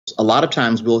a lot of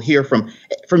times we'll hear from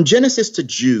Genesis to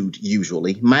Jude,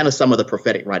 usually, minus some of the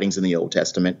prophetic writings in the Old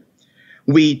Testament.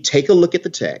 We take a look at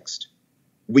the text.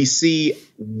 We see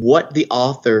what the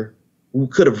author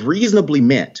could have reasonably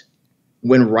meant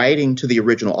when writing to the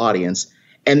original audience,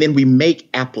 and then we make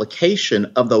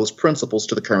application of those principles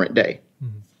to the current day.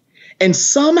 Mm-hmm. And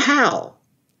somehow,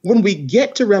 when we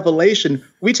get to Revelation,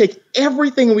 we take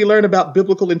everything we learn about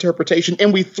biblical interpretation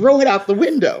and we throw it out the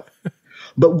window.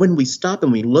 But when we stop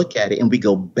and we look at it and we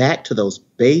go back to those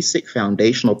basic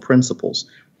foundational principles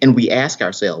and we ask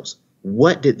ourselves,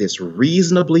 what did this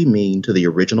reasonably mean to the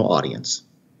original audience?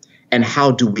 And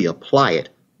how do we apply it?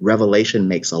 Revelation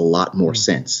makes a lot more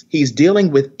sense. He's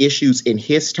dealing with issues in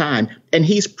his time, and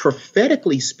he's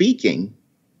prophetically speaking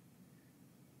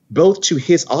both to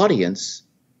his audience,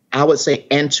 I would say,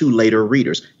 and to later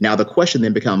readers. Now, the question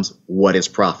then becomes, what is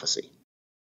prophecy?